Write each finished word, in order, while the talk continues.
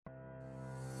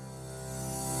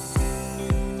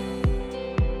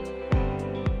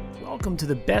Welcome to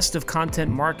the Best of Content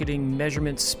Marketing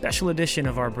Measurement special edition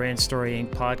of our Brand Story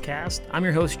Inc. podcast. I'm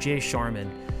your host, Jay Sharman,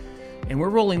 and we're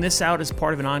rolling this out as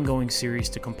part of an ongoing series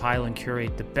to compile and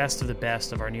curate the best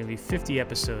of our nearly 50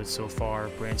 episodes so far,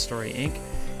 Brand Story Inc.,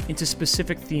 into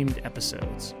specific themed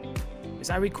episodes. As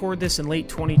I record this in late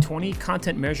 2020,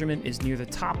 content measurement is near the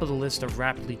top of the list of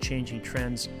rapidly changing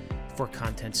trends for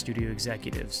content studio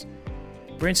executives.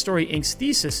 Brand Story Inc.'s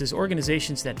thesis is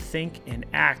organizations that think and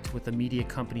act with a media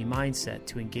company mindset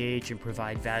to engage and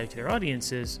provide value to their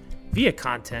audiences via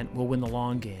content will win the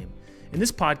long game. And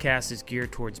this podcast is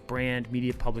geared towards brand,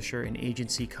 media publisher, and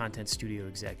agency content studio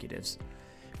executives.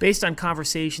 Based on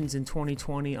conversations in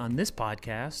 2020 on this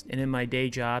podcast and in my day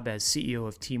job as CEO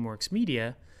of Teamworks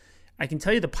Media, I can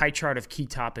tell you the pie chart of key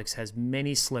topics has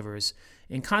many slivers,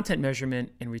 and content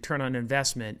measurement and return on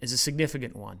investment is a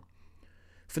significant one.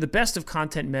 For the best of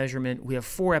content measurement, we have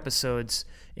 4 episodes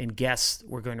and guests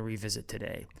we're going to revisit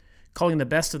today. Calling the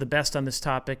best of the best on this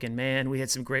topic, and man, we had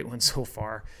some great ones so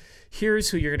far.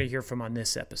 Here's who you're going to hear from on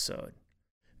this episode.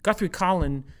 Guthrie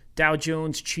Collin, Dow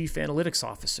Jones Chief Analytics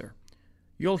Officer.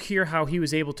 You'll hear how he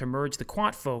was able to merge the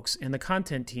quant folks and the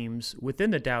content teams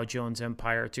within the Dow Jones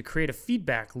empire to create a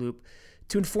feedback loop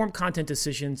to inform content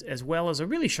decisions, as well as a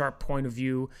really sharp point of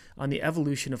view on the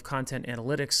evolution of content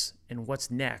analytics and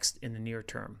what's next in the near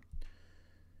term.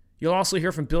 You'll also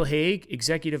hear from Bill Hague,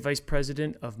 Executive Vice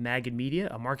President of Magid Media,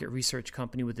 a market research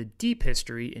company with a deep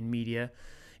history in media.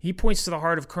 He points to the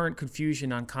heart of current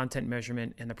confusion on content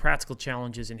measurement and the practical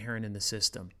challenges inherent in the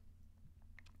system.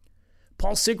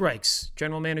 Paul Sigreichs,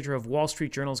 General Manager of Wall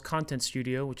Street Journal's content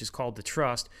studio, which is called The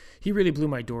Trust. He really blew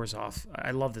my doors off. I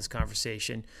love this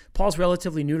conversation. Paul's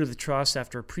relatively new to The Trust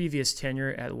after a previous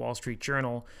tenure at Wall Street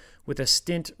Journal with a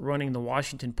stint running the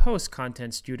Washington Post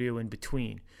content studio in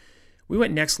between. We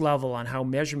went next level on how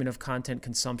measurement of content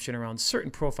consumption around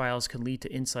certain profiles can lead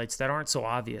to insights that aren't so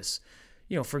obvious.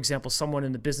 For example, someone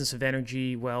in the business of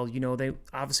energy, they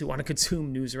obviously want to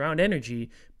consume news around energy,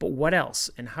 but what else?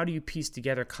 And how do you piece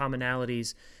together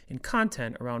commonalities in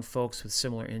content around folks with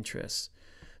similar interests?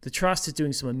 The Trust is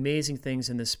doing some amazing things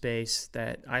in this space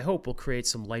that I hope will create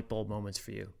some light bulb moments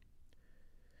for you.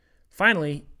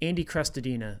 Finally, Andy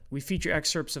Crestodina. We feature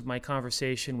excerpts of my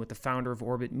conversation with the founder of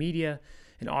Orbit Media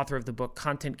and author of the book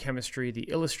Content Chemistry, the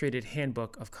Illustrated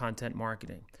Handbook of Content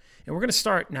Marketing. And we're going to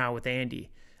start now with Andy.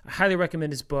 I highly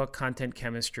recommend his book, Content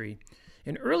Chemistry.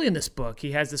 And early in this book,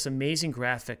 he has this amazing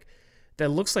graphic that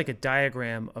looks like a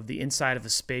diagram of the inside of a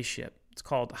spaceship. It's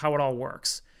called How It All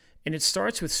Works. And it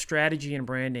starts with strategy and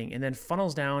branding and then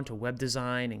funnels down to web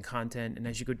design and content. And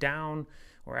as you go down,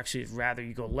 or actually rather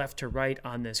you go left to right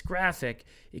on this graphic,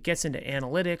 it gets into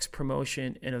analytics,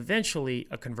 promotion, and eventually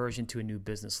a conversion to a new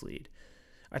business lead.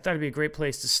 I thought it'd be a great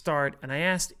place to start, and I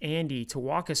asked Andy to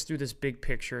walk us through this big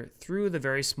picture through the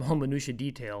very small minutia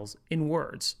details in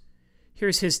words.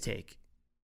 Here's his take.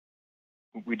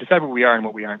 We decide what we are and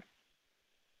what we aren't.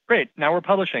 Great, now we're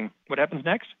publishing. What happens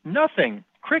next? Nothing.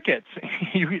 Crickets.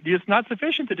 It's not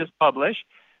sufficient to just publish.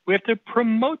 We have to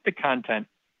promote the content.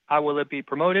 How will it be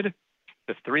promoted?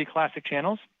 The 3 classic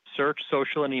channels: search,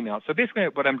 social, and email. So basically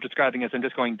what I'm describing is I'm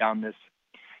just going down this.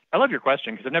 I love your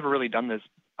question because I've never really done this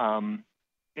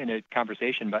in a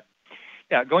conversation, but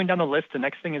yeah, going down the list, the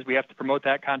next thing is we have to promote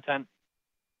that content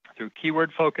through keyword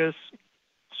focus,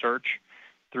 search,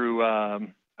 through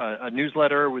a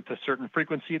newsletter with a certain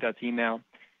frequency, that's email.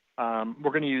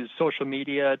 We're going to use social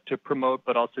media to promote,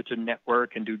 but also to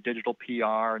network and do digital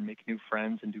PR and make new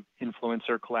friends and do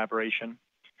influencer collaboration.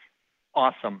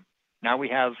 Awesome. Now we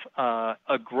have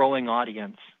a growing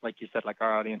audience. Like you said, like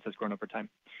our audience has grown over time.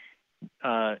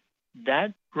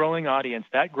 That growing audience,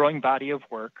 that growing body of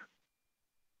work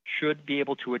should be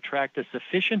able to attract a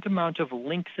sufficient amount of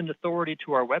links and authority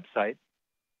to our website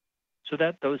so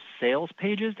that those sales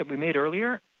pages that we made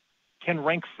earlier can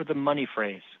rank for the money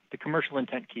phrase, the commercial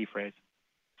intent key phrase.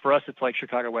 For us, it's like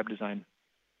Chicago Web Design.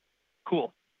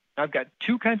 Cool. Now I've got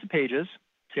 2 kinds of pages,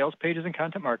 sales pages and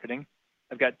content marketing.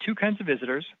 I've got 2 kinds of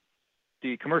visitors,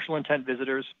 the commercial intent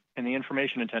visitors and the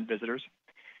information intent visitors,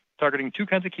 targeting 2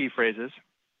 kinds of key phrases,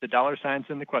 the $signs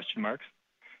and the question marks.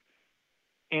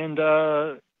 And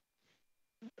I'm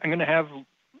going to have,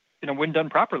 when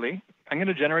done properly, I'm going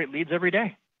to generate leads every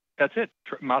day. That's it.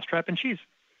 Mousetrap and cheese.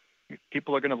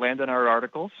 People are going to land on our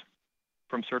articles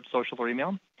from search, social, or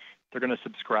email. They're going to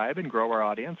subscribe and grow our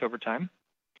audience over time.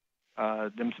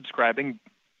 Them subscribing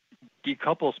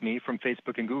decouples me from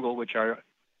Facebook and Google, which are,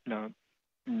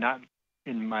 not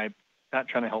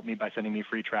trying to help me by sending me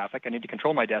free traffic. I need to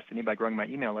control my destiny by growing my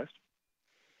email list.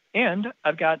 And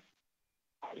I've got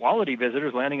quality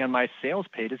visitors landing on my sales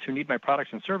pages who need my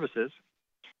products and services.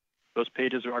 Those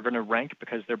pages are going to rank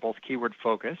because they're both keyword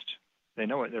focused. They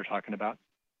know what they're talking about.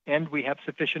 And we have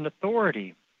sufficient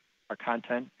authority. Our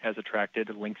content has attracted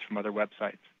links from other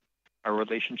websites. Our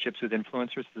relationships with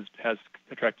influencers has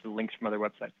attracted links from other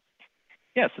websites.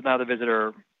 Yeah, so now the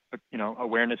visitor,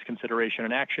 awareness, consideration,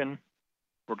 and action.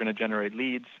 We're going to generate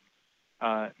leads.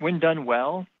 When done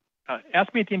well,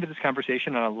 ask me at the end of this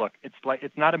conversation and I'll look.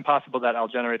 It's not impossible that I'll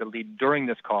generate a lead during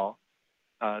this call.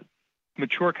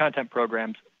 Mature content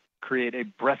programs create a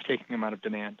breathtaking amount of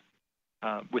demand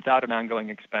without an ongoing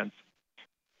expense.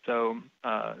 So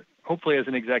hopefully as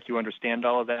an exec, you understand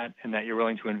all of that and that you're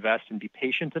willing to invest and be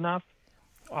patient enough.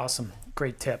 Awesome.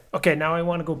 Great tip. Okay, now I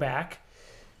want to go back.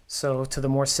 So to the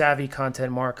more savvy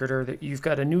content marketer, that you've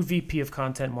got a new VP of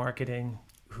content marketing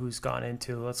who's gone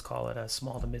into, let's call it a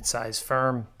small to mid-sized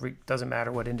firm, doesn't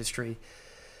matter what industry.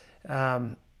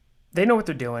 They know what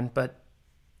they're doing, but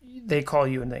they call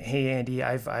you and they, hey, Andy,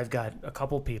 I've got a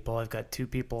couple people. I've got 2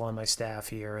 people on my staff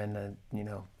here and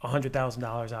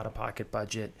 $100,000 out of pocket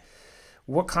budget.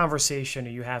 What conversation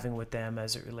are you having with them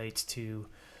as it relates to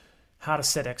how to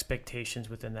set expectations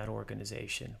within that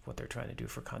organization, what they're trying to do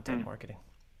for content marketing?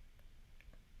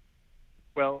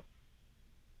 Well,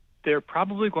 they're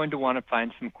probably going to want to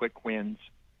find some quick wins.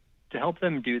 To help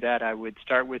them do that, I would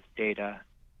start with data,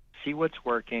 see what's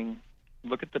working,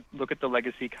 look at the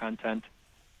legacy content,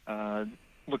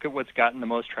 look at what's gotten the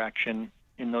most traction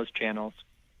in those channels,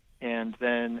 and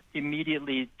then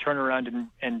immediately turn around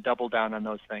and double down on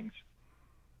those things.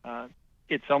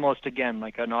 It's almost, again,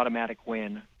 like an automatic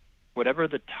win. Whatever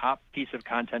the top piece of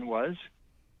content was,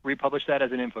 republish that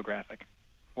as an infographic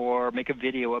or make a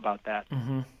video about that.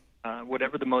 Mm-hmm.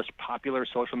 Whatever the most popular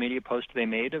social media post they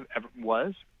made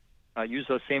was, use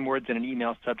those same words in an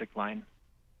email subject line.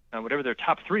 Whatever their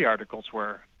top 3 articles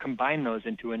were, combine those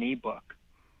into an ebook.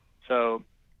 So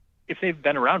if they've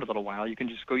been around a little while, you can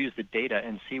just go use the data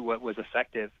and see what was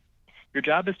effective. Your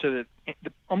job is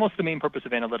almost the main purpose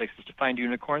of analytics is to find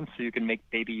unicorns so you can make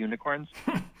baby unicorns.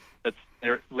 That's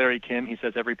Larry Kim. He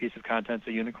says every piece of content's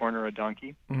a unicorn or a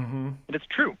donkey. Mm-hmm. And it's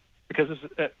true because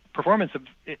performance of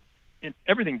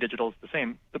everything digital is the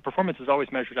same. The performance is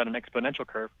always measured on an exponential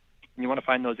curve, and you want to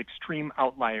find those extreme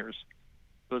outliers.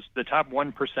 The top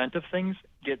 1% of things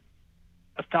get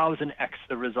 1,000x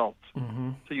the results.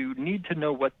 Mm-hmm. So you need to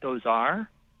know what those are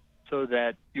so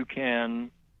that you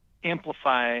can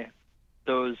amplify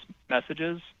those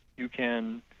messages. You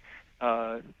can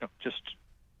just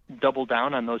double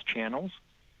down on those channels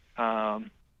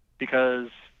because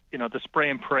the spray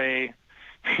and pray,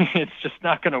 it's just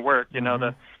not going to work.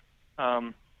 Mm-hmm.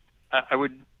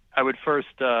 I would first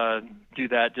do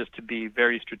that just to be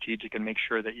very strategic and make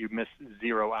sure that you miss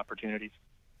 0 opportunities.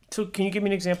 So can you give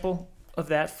me an example of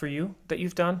that for you that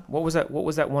you've done? What was that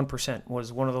 1%?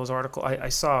 Was one of those articles? I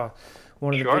saw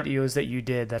one of the videos that you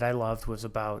did that I loved was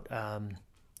about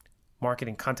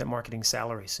content marketing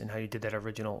salaries and how you did that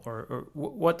original, or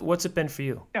what's it been for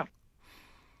you?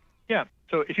 Yeah.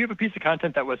 So if you have a piece of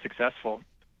content that was successful,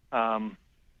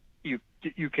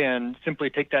 you can simply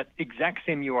take that exact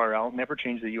same URL, never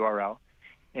change the URL,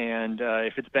 and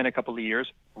if it's been a couple of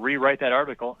years, rewrite that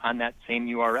article on that same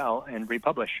URL and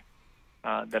republish.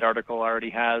 That article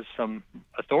already has some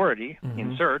authority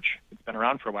in search. It's been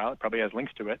around for a while. It probably has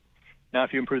links to it. Now,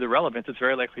 if you improve the relevance, it's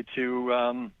very likely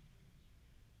to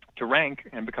rank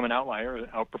and become an outlier, an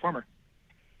outperformer.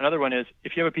 Another one is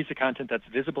if you have a piece of content that's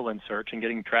visible in search and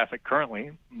getting traffic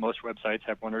currently, most websites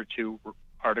have 1 or 2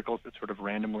 articles that sort of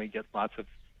randomly get lots of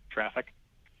traffic.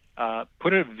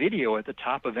 Put a video at the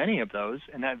top of any of those,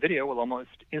 and that video will almost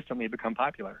instantly become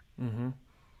popular. Mm-hmm.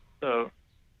 So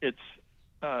it's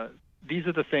these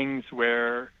are the things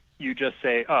where you just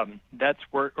say, that's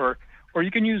work, or you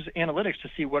can use analytics to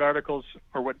see what articles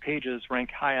or what pages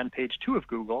rank high on page 2 of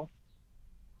Google,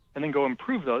 and then go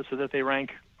improve those so that they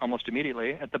rank almost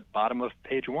immediately at the bottom of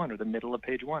page 1 or the middle of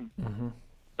page 1. Mm-hmm.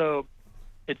 So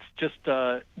it's just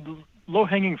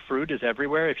low-hanging fruit is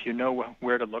everywhere if you know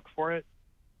where to look for it.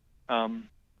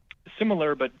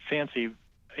 Similar but fancy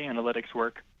analytics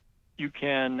work, you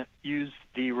can use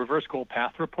the reverse goal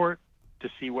path report to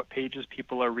see what pages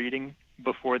people are reading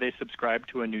before they subscribe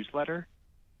to a newsletter,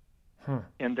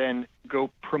 and then go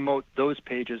promote those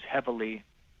pages heavily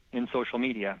in social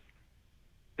media.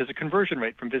 There's a conversion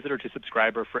rate from visitor to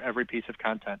subscriber for every piece of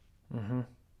content. Mm-hmm.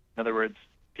 In other words,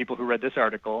 people who read this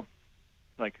article,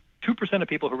 like 2% of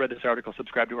people who read this article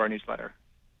subscribe to our newsletter.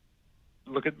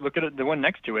 Look at the one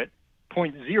next to it.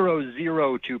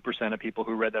 0.002% of people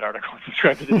who read that article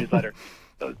subscribe to the newsletter.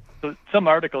 So some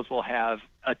articles will have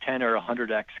a 10 or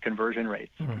 100x conversion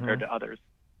rates compared to others.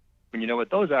 When you know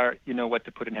what those are, you know what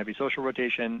to put in heavy social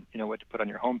rotation, you know what to put on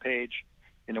your homepage,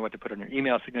 you know what to put on your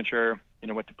email signature, you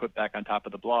know what to put back on top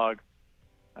of the blog.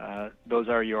 Those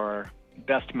are your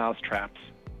best mousetraps.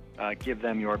 Give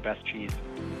them your best cheese.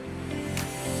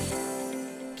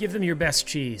 Give them your best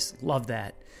cheese. Love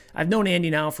that. I've known Andy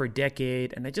now for a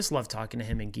decade, and I just love talking to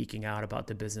him and geeking out about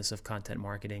the business of content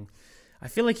marketing. I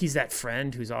feel like he's that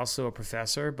friend who's also a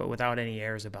professor, but without any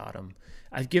airs about him.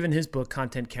 I've given his book,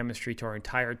 Content Chemistry, to our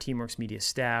entire Teamworks Media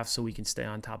staff so we can stay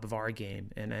on top of our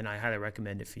game, and I highly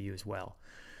recommend it for you as well.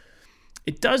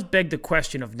 It does beg the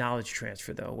question of knowledge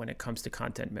transfer, though, when it comes to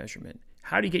content measurement.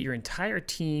 How do you get your entire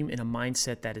team in a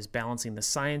mindset that is balancing the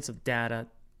science of data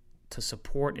to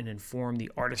support and inform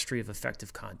the artistry of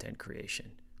effective content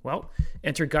creation? Well,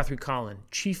 enter Guthrie Collin,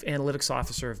 Chief Analytics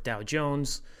Officer of Dow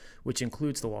Jones, which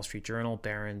includes the Wall Street Journal,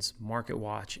 Barron's,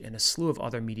 MarketWatch, and a slew of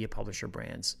other media publisher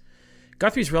brands.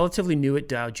 Guthrie's relatively new at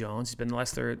Dow Jones. He's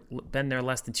been there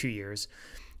less than 2 years,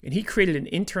 and he created an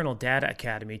internal data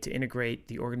academy to integrate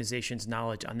the organization's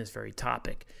knowledge on this very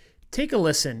topic. Take a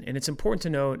listen, and it's important to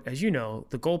note, as you know,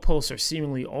 the goalposts are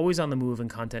seemingly always on the move in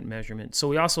content measurement, so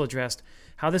we also addressed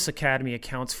how this academy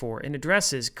accounts for and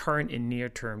addresses current and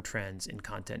near-term trends in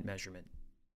content measurement.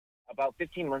 About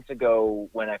 15 months ago,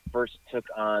 when I first took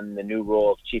on the new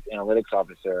role of Chief Analytics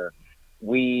Officer,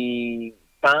 we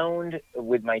found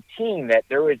with my team that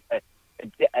there was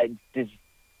this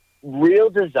real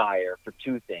desire for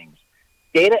two things.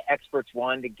 Data experts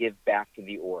wanted to give back to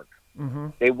the org. Mm-hmm.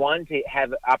 They wanted to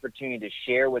have an opportunity to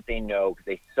share what they know because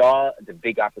they saw the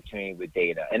big opportunity with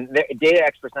data. And data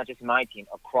experts, not just in my team,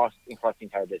 across the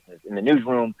entire business, in the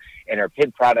newsroom, in our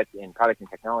PID product, in product and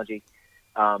technology.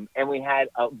 And we had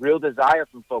a real desire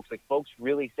from folks. Like, folks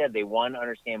really said they want to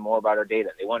understand more about our data.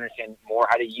 They want to understand more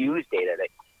how to use data.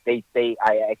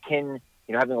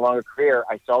 Having a longer career,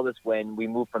 I saw this when we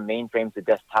moved from mainframes to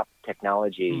desktop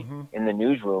technology in the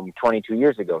newsroom 22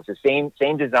 years ago. So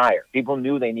same desire. People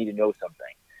knew they needed to know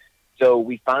something. So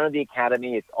we founded the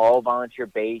academy. It's all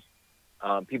volunteer-based.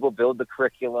 People build the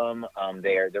curriculum.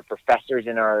 They're professors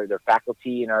they're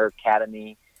faculty in our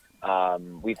academy.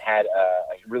 We've had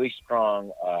a really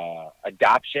strong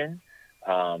adoption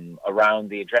around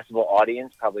the addressable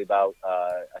audience. Probably about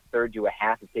a third to a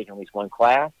half have taken at least one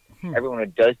class. Everyone who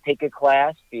does take a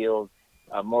class feels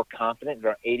more confident.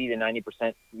 Around 80 to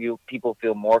 90% people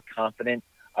feel more confident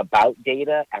about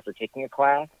data after taking a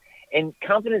class. And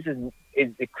confidence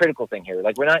is the critical thing here.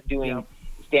 Like, we're not doing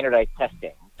standardized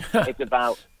testing. It's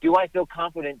about, do I feel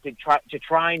confident to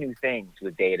try new things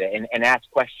with data and ask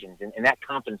questions? And that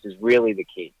confidence is really the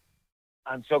key.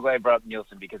 I'm so glad I brought up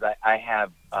Nielsen because I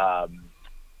have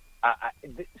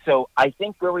so I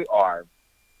think where we are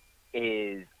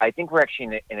is I think we're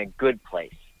actually in a good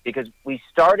place because we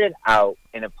started out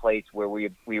in a place where we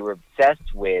were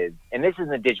obsessed with, and this is in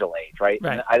the digital age, right?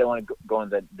 And I don't want to go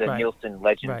into the Nielsen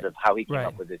legends of how he came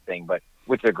up with this thing, but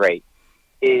which are great,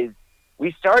 is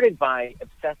we started by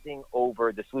obsessing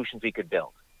over the solutions we could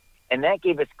build. And that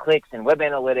gave us clicks and web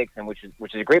analytics, and which is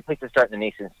a great place to start in the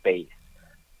nascent space.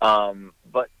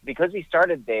 But because we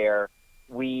started there,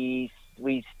 we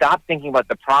stopped thinking about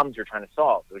the problems we're trying to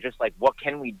solve. It was just like, what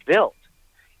can we build?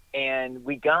 And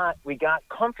we got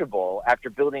comfortable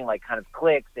after building like kind of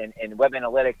clicks and web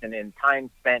analytics and time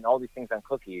spent, all these things on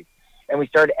cookies. And we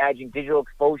started adding digital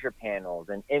exposure panels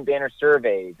and in-banner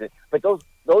surveys. But those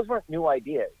weren't new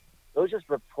ideas. Those just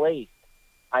replaced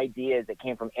ideas that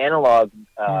came from analog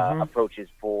approaches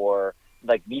for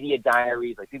like media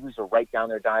diaries, like people used to write down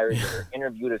their diaries or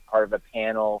interviewed as part of a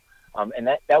panel. And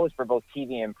that was for both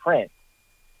TV and print.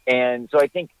 And so I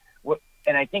think,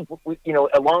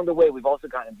 along the way, we've also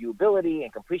gotten viewability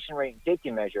and completion rate and safety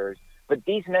measures, but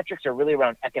these metrics are really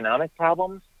around economic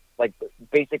problems, like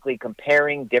basically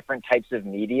comparing different types of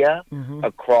media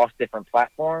across different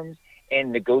platforms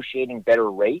and negotiating better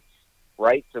rates,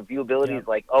 right? So viewability is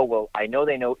like, oh, well, I know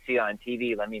they see it on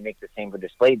TV, let me make the same for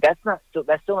display. That's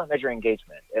still not measuring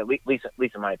engagement, at least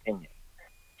in my opinion.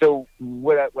 So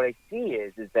what I see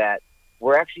is that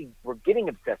we're getting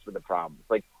obsessed with the problems.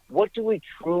 Like, what do we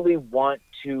truly want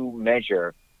to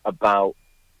measure about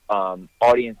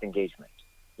audience engagement?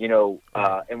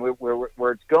 And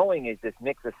where it's going is this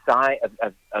mix of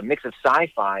a mix of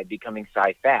sci-fi becoming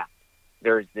sci-fact.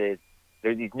 There's these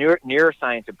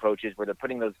neuroscience approaches where they're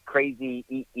putting those crazy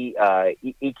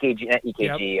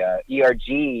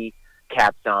ERG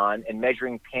caps on and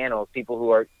measuring panels, people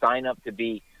who are sign up to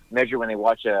be measured when they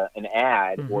watch an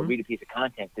ad or read a piece of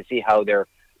content to see how their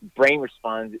brain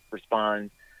responds.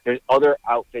 There's other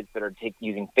outfits that are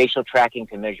using facial tracking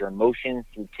to measure emotions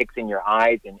through ticks in your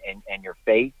eyes and your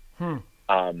face. So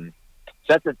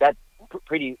that's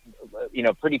pretty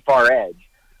far edge.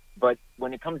 But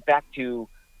when it comes back to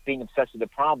being obsessed with the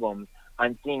problem,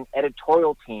 I'm seeing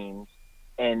editorial teams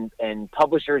and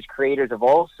publishers, creators of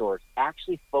all sorts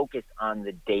actually focus on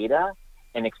the data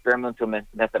and experimental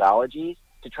methodologies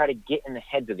to try to get in the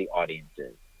heads of the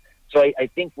audiences. So I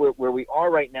think where we are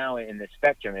right now in the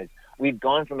spectrum is we've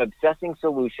gone from obsessing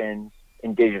solutions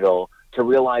in digital to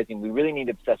realizing we really need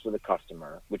to obsess with the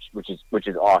customer, which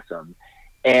is awesome.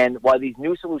 And while these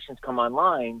new solutions come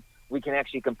online, we can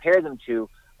actually compare them to,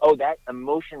 oh, that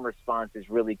emotion response is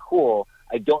really cool.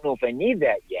 I don't know if I need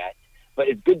that yet, but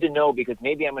it's good to know because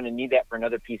maybe I'm going to need that for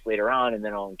another piece later on, and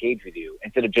then I'll engage with you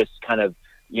instead of just kind of,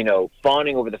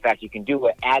 fawning over the fact you can do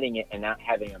it, adding it, and not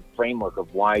having a framework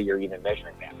of why you're even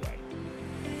measuring that way.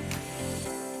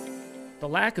 The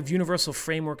lack of universal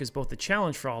framework is both a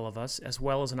challenge for all of us as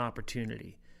well as an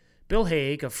opportunity. Bill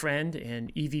Haig, a friend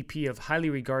and EVP of highly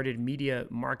regarded media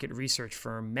market research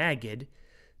firm Magid,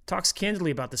 talks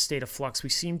candidly about the state of flux we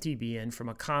seem to be in from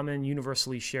a common,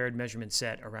 universally shared measurement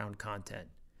set around content.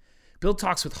 Bill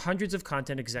talks with hundreds of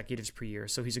content executives per year,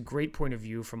 so he's a great point of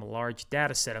view from a large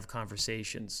data set of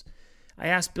conversations. I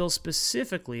asked Bill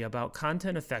specifically about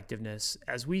content effectiveness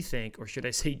as we think, or should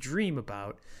I say dream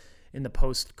about, in the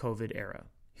post-COVID era.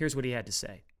 Here's what he had to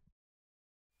say.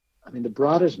 I mean, the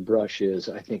broadest brush is,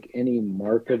 I think any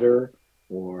marketer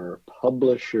or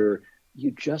publisher,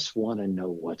 you just want to know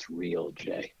what's real,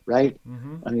 Jay, right?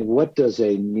 Mm-hmm. I mean, what does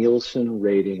a Nielsen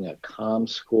rating, a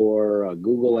ComScore, a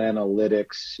Google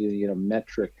Analytics,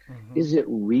 metric, is it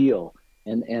real?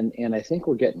 And I think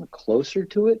we're getting closer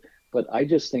to it, but I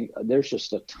just think there's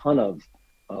just a ton of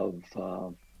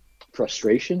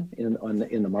frustration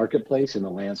in the marketplace, in the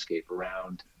landscape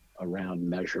around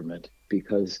measurement,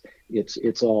 because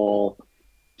it's all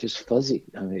just fuzzy.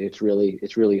 I mean, it's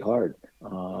really hard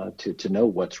to know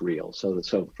what's real.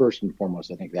 So first and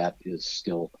foremost, I think that is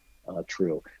still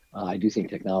true. I do think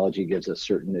technology gives us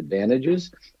certain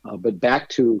advantages, but back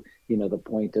to the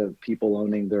point of people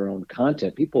owning their own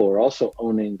content, people are also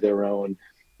owning their own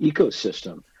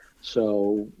ecosystem.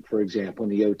 So, for example, in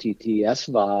the OTT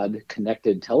SVOD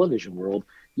connected television world,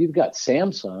 you've got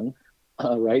Samsung,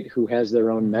 right, who has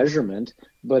their own measurement,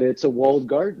 but it's a walled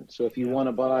garden. So if you want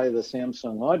to buy the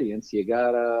Samsung audience, you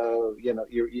gotta,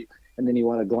 and then you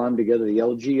want to glom together the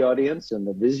LG audience and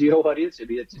the Vizio audience,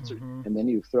 and then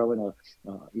you throw in a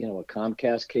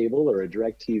Comcast cable or a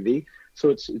DirecTV. So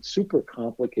it's super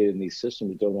complicated, and these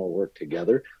systems don't all work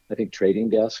together. I think trading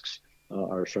desks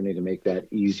are starting to make that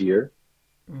easier.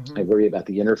 Mm-hmm. I worry about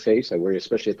the interface. I worry,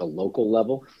 especially at the local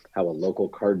level, how a local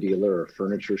car dealer or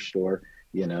furniture store,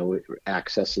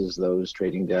 accesses those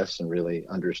trading desks and really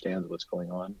understands what's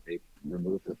going on. They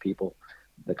remove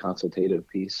the consultative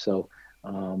piece. So,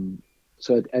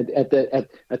 at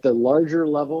the larger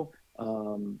level,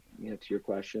 to your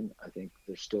question, I think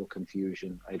there's still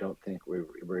confusion. I don't think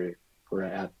we're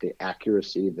at the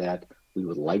accuracy that we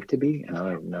would like to be, and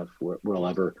I don't know if we'll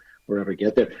ever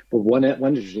get there. But one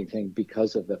interesting thing,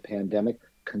 because of the pandemic,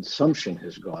 consumption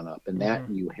has gone up, and that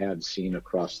you have seen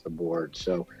across the board.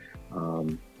 So,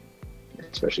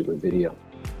 especially with video.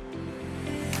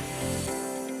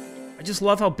 I just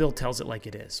love how Bill tells it like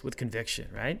it is, with conviction,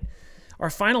 right? Our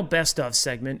final best of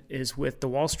segment is with the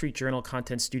Wall Street Journal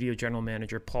Content Studio General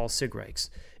Manager, Paul Sigreichs.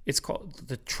 It's called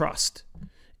The Trust,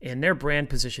 and their brand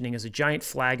positioning is a giant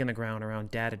flag in the ground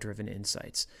around data-driven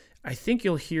insights. I think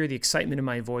you'll hear the excitement in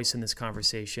my voice in this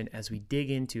conversation as we dig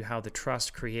into how The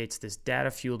Trust creates this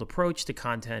data-fueled approach to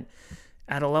content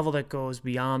at a level that goes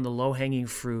beyond the low-hanging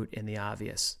fruit and the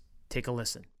obvious. Take a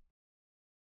listen.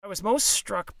 I was most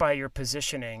struck by your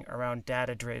positioning around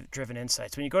data-driven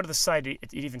insights. When you go to the site,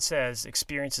 it even says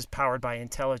experiences powered by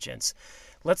intelligence.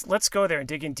 Let's go there and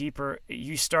dig in deeper.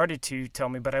 You started to tell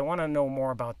me, but I want to know more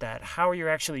about that. How are you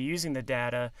actually using the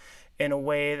data in a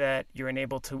way that you're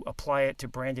able to apply it to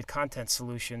branded content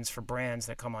solutions for brands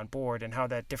that come on board, and how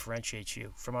that differentiates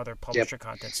you from other publisher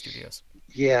content studios?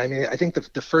 Yeah, I mean, I think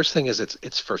the first thing is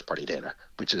it's first-party data,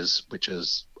 which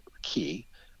is key.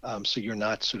 So you're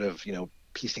not sort of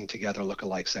piecing together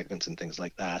lookalike segments and things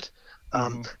like that.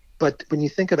 But when you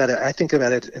think about it, I think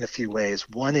about it in a few ways.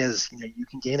 One is you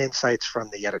can gain insights from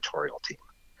the editorial team.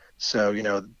 So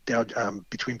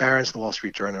between Barron's and the Wall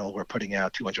Street Journal, we're putting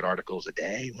out 200 articles a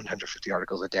day, 150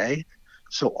 articles a day.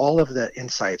 So all of the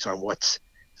insights on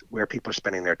where people are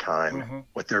spending their time,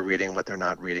 what they're reading, what they're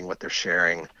not reading, what they're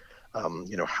sharing,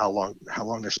 how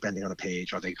long they're spending on a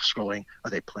page. Are they scrolling? Are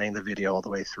they playing the video all the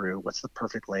way through? What's the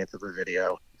perfect length of a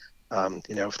video?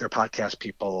 If they're podcast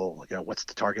people, what's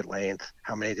the target length?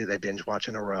 How many do they binge watch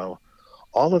in a row?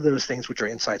 All of those things, which are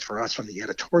insights for us from the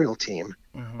editorial team,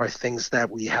 are things that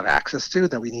we have access to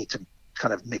that we need to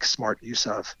kind of make smart use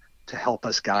of to help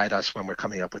us guide us when we're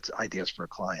coming up with ideas for a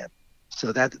client.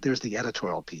 So that there's the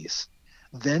editorial piece.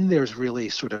 Then there's really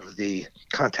sort of the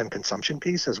content consumption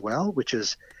piece as well, which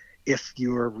is if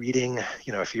you're reading,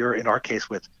 if you're in our case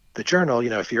with the journal,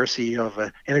 if you're a CEO of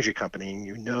an energy company and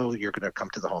you're going to come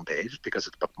to the homepage because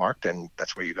it's bookmarked and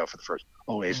that's where you go for the first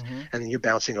always, and then you're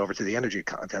bouncing over to the energy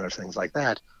content or things like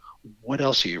that. What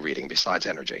else are you reading besides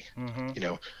energy?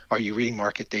 Are you reading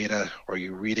market data? Are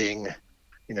you reading,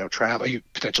 travel? Are you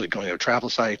potentially going to a travel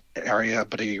site area?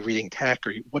 But are you reading tech?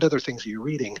 Or what other things are you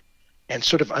reading? And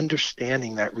sort of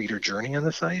understanding that reader journey on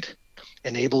the site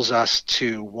enables us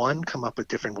to, one, come up with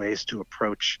different ways to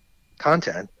approach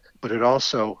content, but it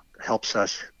also helps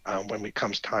us when it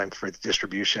comes time for the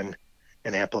distribution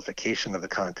and amplification of the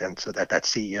content so that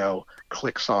CEO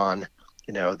clicks on,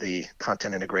 the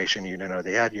content integration unit or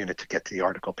the ad unit to get to the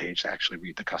article page to actually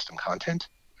read the custom content.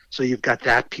 So you've got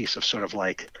that piece of sort of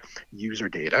like user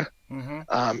data.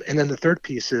 And then the third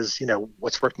piece is,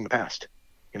 what's worked in the past?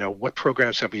 What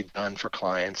programs have we done for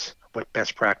clients? What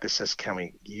best practices can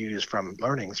we use from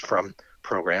learnings from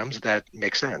programs that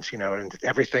make sense? And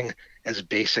everything as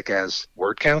basic as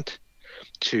word count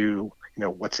to,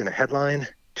 what's in a headline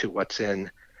to what's in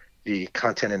the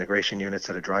content integration units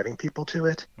that are driving people to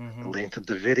it, the length of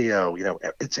the video,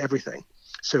 it's everything.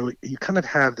 So you kind of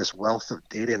have this wealth of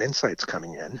data and insights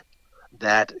coming in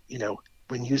that,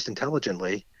 when used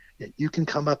intelligently, you can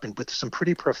come up with some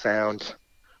pretty profound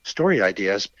story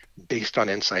ideas based on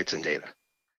insights and data.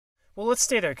 Well, let's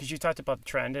stay there because you talked about the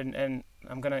trend, and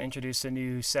I'm going to introduce a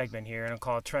new segment here, and I'll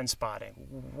call it Trend Spotting.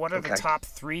 What are the top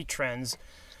 3 trends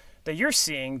that you're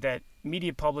seeing that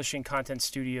media publishing content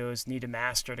studios need to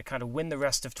master to kind of win the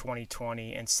rest of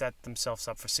 2020 and set themselves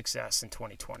up for success in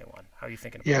 2021? How are you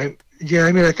thinking about it?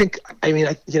 Yeah.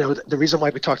 The reason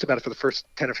why we talked about it for the first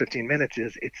 10 or 15 minutes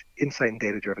is it's insight and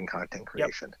data-driven content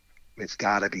creation. Yep. It's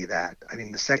got to be that.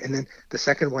 The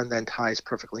second one then ties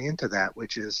perfectly into that,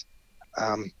 which is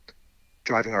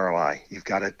driving ROI. You've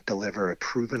got to deliver a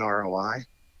proven ROI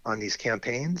on these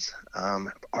campaigns.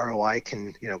 ROI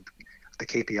can, the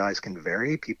KPIs can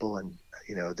vary. People and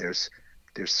there's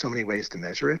so many ways to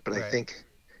measure it. But right. I think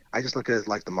I just look at it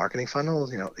like the marketing funnel.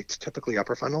 It's typically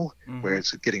upper funnel where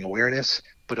it's getting awareness,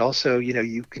 but also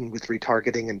you can with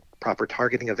retargeting and proper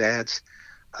targeting of ads.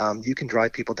 You can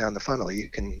drive people down the funnel.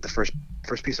 The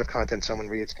first piece of content someone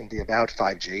reads can be about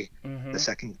 5G. The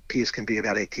second piece can be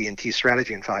about AT&T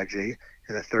strategy in 5G,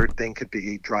 and the third thing could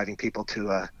be driving people to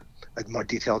a more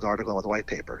detailed article with a white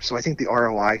paper. So I think the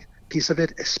ROI piece of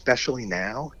it, especially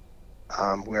now,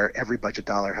 where every budget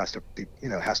dollar has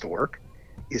to work,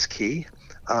 is key.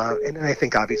 And then I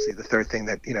think obviously the third thing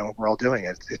that we're all doing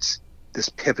it's this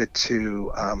pivot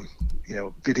to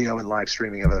video and live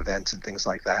streaming of events and things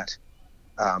like that.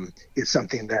 Is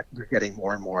something that we're getting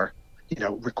more and more,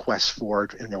 requests for,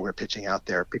 and we're pitching out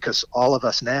there because all of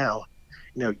us now,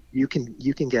 you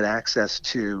can get access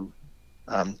to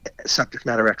subject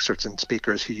matter experts and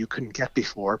speakers who you couldn't get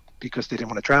before because they didn't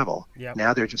want to travel. Yep.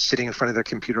 Now they're just sitting in front of their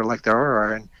computer like they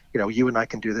are, and you and I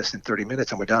can do this in 30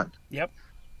 minutes and we're done. Yep.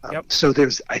 So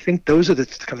I think those are the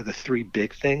kind of the 3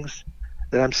 big things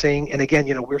that I'm seeing. And again,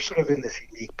 we're sort of in this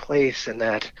unique place in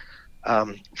that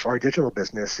for our digital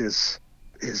business is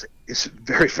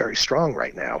very, very strong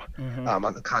right now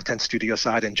on the content studio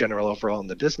side and general overall in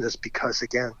the business because,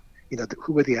 again,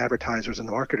 who are the advertisers and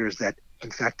the marketers that,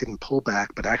 in fact, didn't pull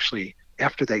back, but actually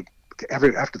after the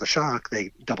shock,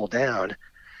 they doubled down,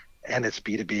 and it's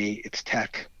B2B, it's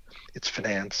tech, it's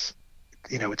finance,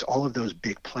 it's all of those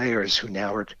big players who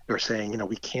now are saying,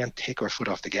 we can't take our foot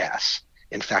off the gas.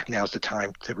 In fact, now's the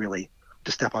time to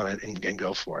step on it and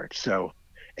go for it. So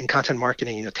in content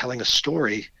marketing, telling a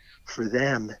story for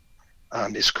them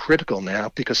is critical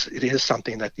now because it is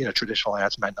something that traditional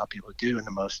ads might not be able to do in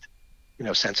the most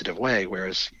sensitive way,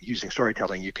 whereas using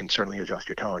storytelling you can certainly adjust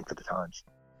your tone for the times.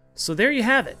 So there you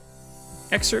have it,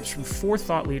 excerpts from 4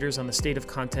 thought leaders on the state of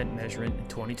content measurement in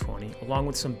 2020, along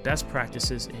with some best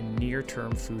practices and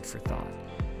near-term food for thought.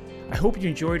 I hope you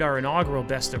enjoyed our inaugural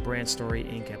Best of Brand Story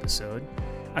Inc. episode.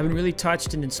 I've been really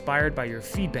touched and inspired by your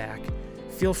feedback.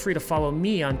 Feel free to follow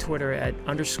me on Twitter at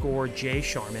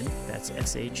 _JSharman, that's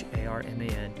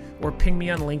SHARMAN, or ping me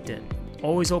on LinkedIn.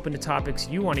 Always open to topics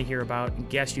you want to hear about and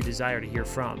guests you desire to hear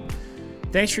from.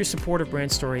 Thanks for your support of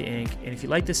Brand Story Inc. And if you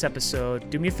like this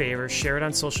episode, do me a favor, share it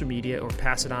on social media or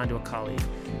pass it on to a colleague.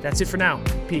 That's it for now.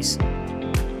 Peace.